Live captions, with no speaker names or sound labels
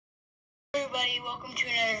Everybody, welcome to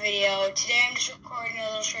another video. Today I'm just recording a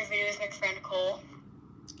little short video with my friend Cole.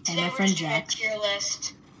 Today we're just doing a tier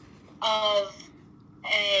list of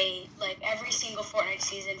every single Fortnite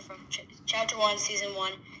season from Chapter 1, Season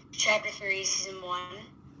 1 to Chapter 3, Season 1.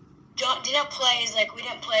 We didn't play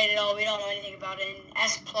it at all. We don't know anything about it. And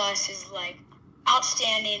S plus is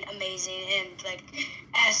outstanding, amazing, and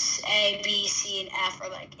S, A, B, C, and F are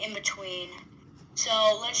in between.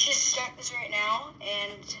 So let's just start this right now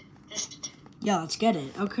and yeah, let's get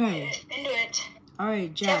it. Okay. Into it.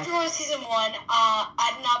 Alright, Jack. Chapter 1, Season 1,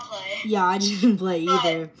 I did not play. Yeah, I didn't play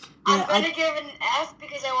either. I'm going to give it an F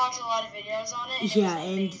because I watched a lot of videos on it.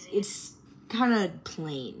 And it's kind of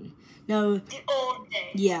plain. No. The old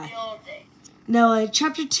days. Yeah. The old days.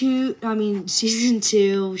 No, Season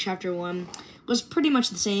 2, Chapter 1 was pretty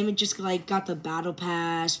much the same. It just, got the Battle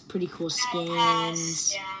Pass, pretty cool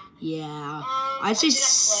skins. Yeah. I'd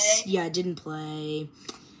say, I didn't play.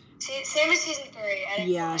 Same as Season 3. I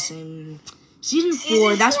didn't play. Same. Season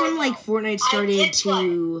 4, that's when, Fortnite started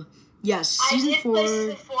to... Yes, Season 4... I did play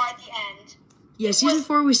Season 4 at the end. Yeah, Season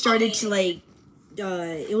 4 we started to,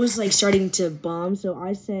 it was, starting to bomb, so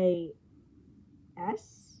I say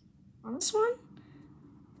S on this one.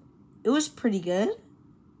 It was pretty good,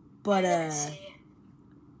 but,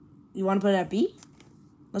 you want to put it at B?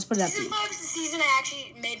 Let's put it at B. Season 5 is the season I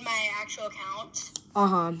actually made my actual account.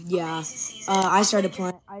 Yeah. I started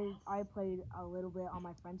playing. I played a little bit on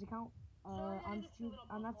my friend's account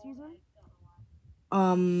on that season.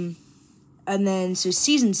 And then so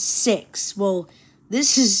Season 6. Well,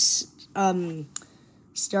 this is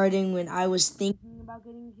starting when I was thinking about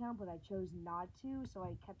getting an account, but I chose not to, so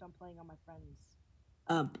I kept on playing on my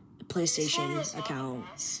friend's PlayStation account.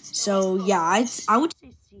 So yeah, I would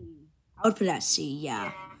say C. I would put it at C.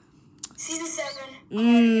 Yeah. Season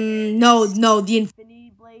 7. No, the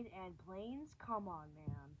Infinity Blade and Planes. Come on,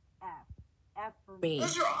 man. F for me.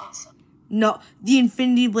 Those are awesome. No, the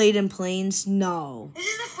Infinity Blade and Planes. No. This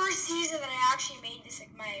is the first season that I actually made this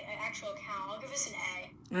my actual account. I'll give this an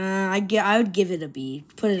A. I would give it a B.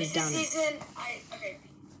 Put it down. Season B.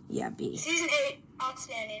 Yeah, B. Season 8,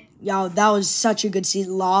 outstanding. Yo, that was such a good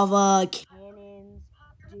season. Lava, cannons,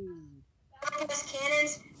 dude.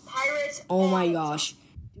 Cannons, pirates. Oh my gosh.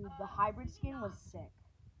 Dude, the hybrid skin was sick.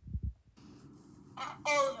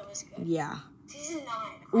 All of it was good. Yeah. Season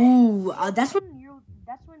 9. Ooh, that's when Neo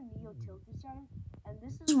tilted started, and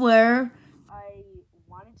this is where I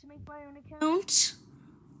wanted to make my own account,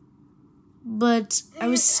 but I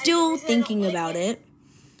was still thinking about it.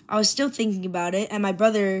 And my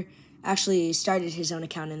brother actually started his own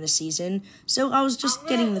account in this season, so I was just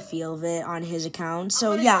getting the feel of it on his account.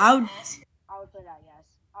 So yeah, I would put that yes.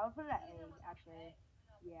 I would put that A actually.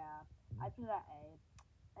 Yeah, I'd put that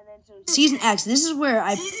A. And then so Season X. This is where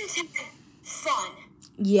Season 10, fun.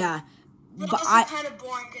 Yeah, but also kind of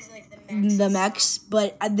boring because the mechs.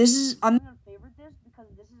 But I'm gonna favorite this because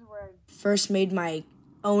this is where I first made my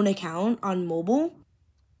own account on mobile.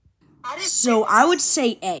 So I would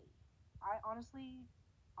say A. I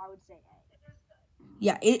would say A.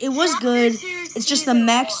 Yeah, it was good. It's just the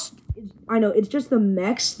mechs. I know, it's just the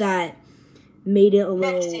mechs that made it a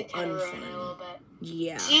little unfun.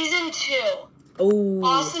 Yeah. Season 2. Oh.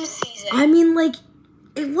 Awesome season. I mean,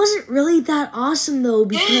 it wasn't really that awesome though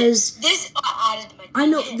because I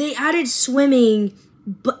know they added swimming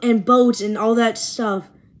and boats and all that stuff,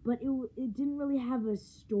 but it didn't really have a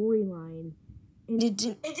storyline, and it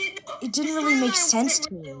didn't really make sense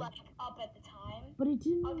to me. Up at the time, but it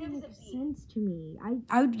didn't really make sense to me.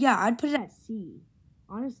 I'd put it at C,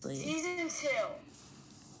 honestly. Season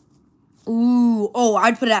 2. Ooh, oh,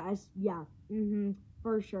 I'd put it at S. Yeah,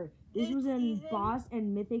 for sure. This was in Boss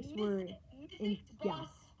and Mythics were in, yeah.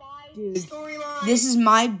 Dude, this is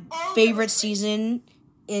my favorite season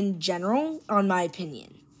in general, on my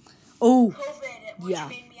opinion. Oh, COVID, which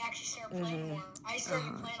made me actually start playing more. I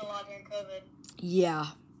started playing a lot during COVID. Yeah,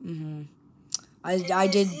 I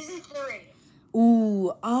did. Season 3.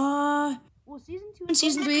 Ooh, well, Season 2 and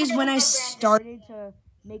Season 3 is when I started to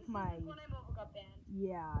make my...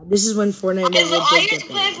 Yeah, this is when Fortnite Mobile did I used get to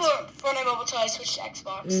play banned. for Fortnite Mobile until I switched to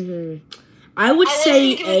Xbox. I would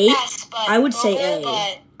say A. I would say A.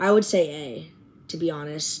 A. I would say A, to be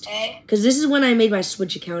honest. A? Because this is when I made my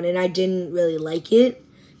Switch account, and I didn't really like it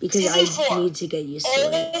because I need to get used to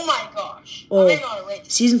it. Oh my gosh.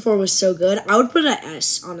 Season 4 was so good. I would put it at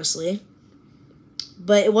S, honestly.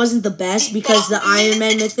 But it wasn't the best because the Iron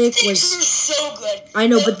Man Mythic was... so good. I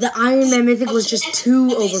know, but the Iron Man Mythic was just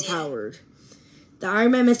too overpowered. The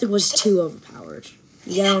Iron Man Mythic was too overpowered.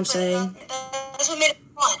 You get what I'm saying? That's what made it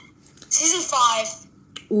fun. Season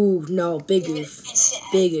 5. Ooh, no, big oof.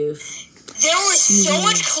 Big oof. There was so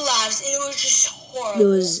much collabs, and it was just horrible. It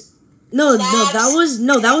was that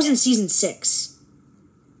was in season 6.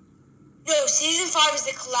 No, season 5 is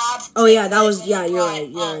the collab. Oh yeah, that was you're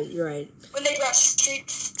right. When they brought Street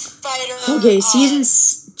Fighter. Okay,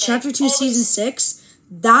 chapter 2, season 6.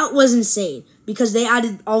 That was insane because they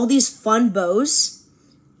added all these fun bows.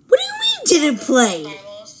 What do you mean didn't play?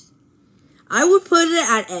 I would put it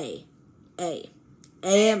at A. A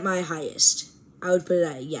at my highest. I would put it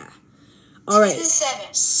at All right.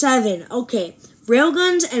 Season 7. Okay.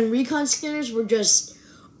 Railguns and recon scanners were just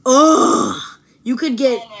you could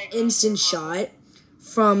get instant shot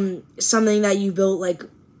from something that you built. Like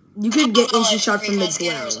you could get instant shot from the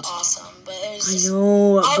ground. Was awesome, but it was I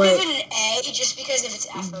know, I'll but give it an A just because of its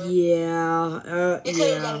effort. Yeah,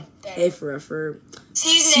 A for effort.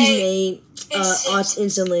 Season 8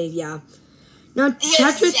 instantly, Now,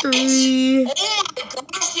 chapter 3... Oh my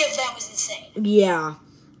gosh, the event was insane. Yeah.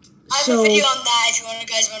 I have a video on that if you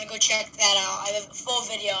guys want to go check that out. I have a full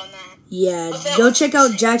video on that. Yeah, go check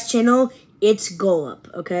out Jack's channel. It's Gulp,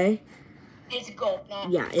 okay? It's Gulp,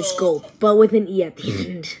 not it's Gulp, but with an E at the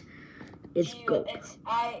end. It's Gulp. It's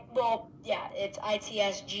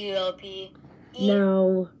ITSGULP.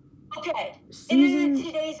 No. Okay. Season,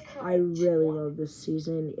 today's I really love this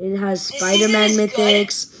season. It has Spider-Man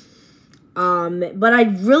mythics. Good. But I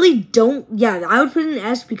really don't. Yeah, I would put it in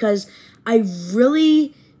S because I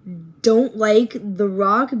really don't like The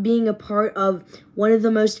Rock being a part of one of the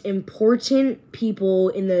most important people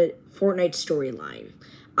in the Fortnite storyline.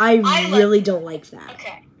 I really don't like that.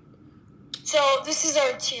 Okay. So this is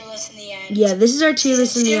our tier list in the end. Yeah, this is our tier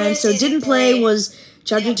list in the end. So didn't play was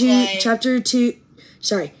chapter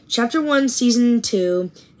 1, season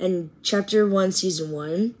 2, and chapter 1, season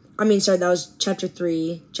 1. I mean, sorry, that was chapter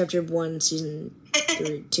 3, chapter 1, season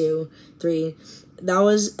 2, 3. That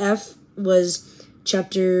was F was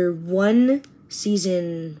chapter 1,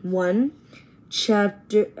 season 1.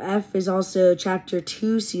 Chapter F is also chapter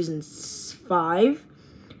 2, season 5.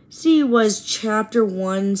 C was chapter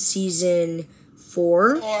 1, season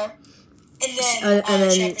 4. And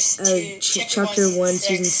then chapter 1,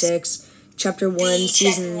 season 6. Chapter 1,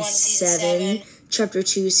 season 7. Chapter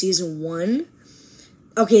 2, season 1.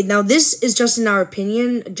 Okay, now this is just in our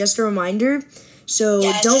opinion, just a reminder. So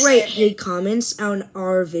don't write hate comments on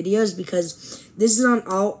our videos because this is on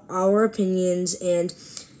all our opinions. And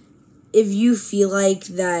if you feel like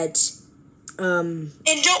that... and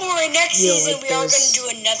don't worry, next season we are going to do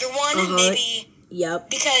another one, maybe. Yep.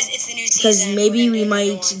 Because it's the new season. Because maybe we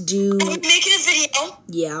might do... We're making a video.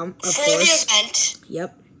 Yeah, of course. For the event.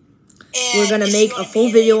 Yep. And we're going to make a full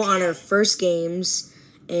video on our first games,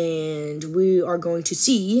 and we are going to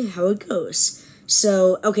see how it goes.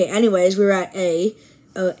 So, okay, anyways, we were at A.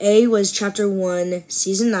 A was chapter 1,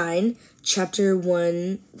 season 9. Chapter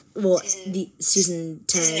 1, season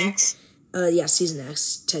 10. Season X. Season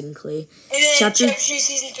X, technically. And then chapter 2,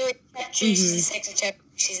 season 3, chapter 2, season 6, and chapter 2,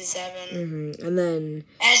 season 7. And then...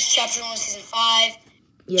 As chapter 1, season 5.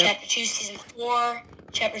 Yep. Chapter 2, season 4.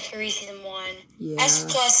 Chapter 3, season 1. Yeah. S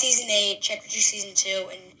plus, season 8. Chapter 2, season 2.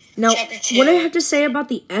 And now, chapter 2. What I have to say about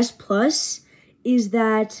the S plus is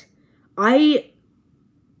that I...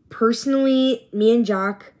 Personally, me and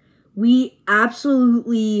Jack, we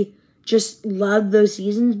absolutely just love those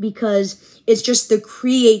seasons because it's just the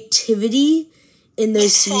creativity in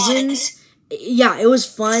those seasons. Fun. Yeah, it was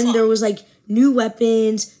fun. There was like new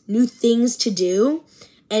weapons, new things to do,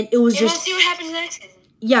 and it was just... We'll see what happens next season.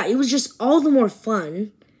 Yeah, it was just all the more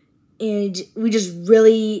fun, and we just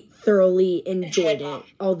really thoroughly enjoyed it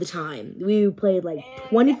all the time. We played like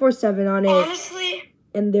 24/7 on it. Honestly,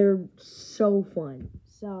 and they're so fun.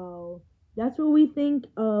 So that's what we think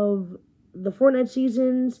of the Fortnite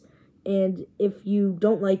seasons. And if you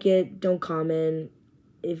don't like it, don't comment.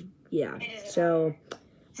 Next season,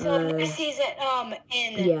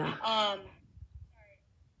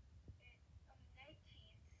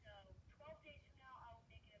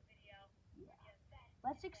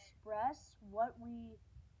 let's express what we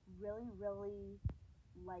really, really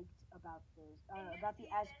liked about this, about the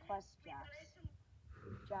S plus Jacks.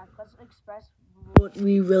 Jack, let's express what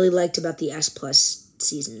we really liked about the S plus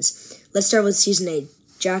seasons. Let's start with season 8.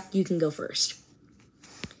 Jack, you can go first.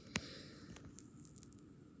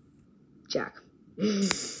 Jack.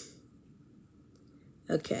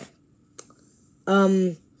 Okay.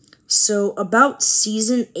 So about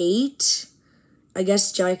season 8, I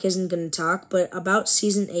guess Jack isn't going to talk, but about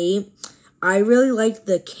season 8, I really liked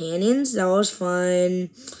the cannons. That was fun.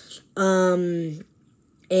 And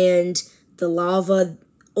the lava.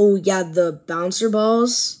 Oh, yeah, the bouncer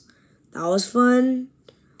balls. That was fun.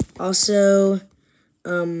 Also,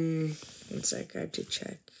 one sec, I have to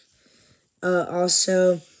check.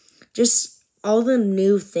 Also, just all the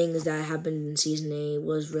new things that happened in Season 8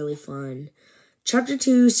 was really fun. Chapter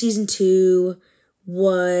 2, Season 2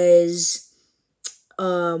 was,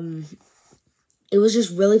 it was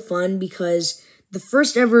just really fun because the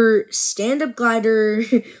first ever stand-up glider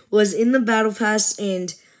was in the Battle Pass,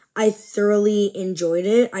 and I thoroughly enjoyed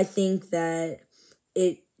it. I think that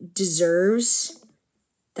it deserves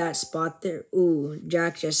that spot there. Ooh,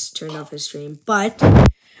 Jack just turned off his stream. But,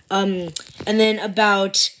 and then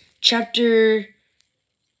about chapter,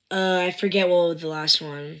 I forget what was the last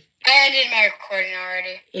one. I ended my recording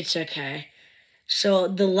already. It's okay. So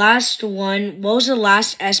the last one, what was the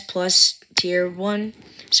last S plus tier one?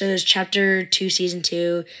 So there's chapter 2, season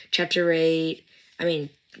 2, chapter 8,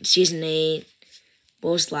 season 8.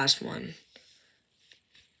 What was the last one?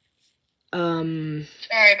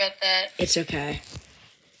 Sorry about that. It's okay.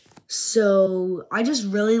 So I just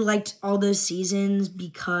really liked all those seasons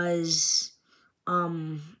because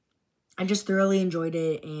I just thoroughly enjoyed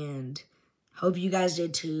it, and hope you guys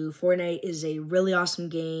did too. Fortnite is a really awesome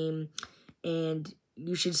game, and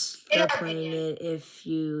you should start playing it if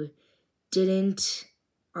you didn't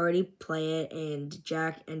already play it. And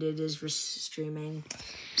Jack ended his streaming.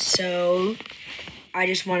 So I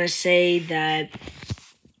just want to say that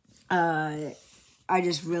I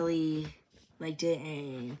just really liked it,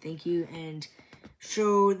 and thank you. And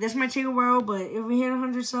so this might take a while, but if we hit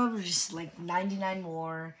 100 subs, just like 99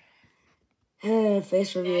 more.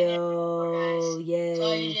 Face reveal.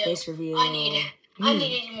 Yay, face reveal. I need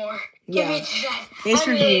 80 more. Yeah. Give me that. Face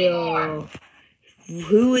reveal.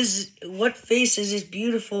 What face is this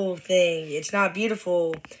beautiful thing? It's not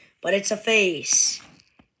beautiful, but it's a face.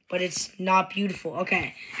 But it's not beautiful.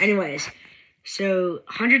 Okay, anyways. So,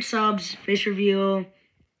 100 subs, face reveal.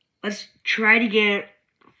 Let's try to get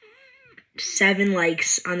 7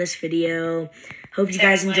 likes on this video. Hope you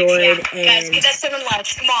guys enjoyed. Yeah. And guys, get that 7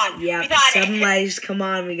 likes. Come on. Yeah, 7 likes. Come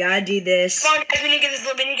on, we gotta do this. Come on, guys. We need to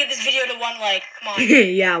get this video to 1 like. Come on.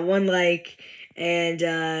 Yeah, 1 like.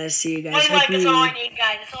 And see you guys. 1 like is all I need,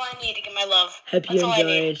 guys. That's all I need to get my love. Hope you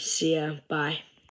enjoyed. See ya. Bye.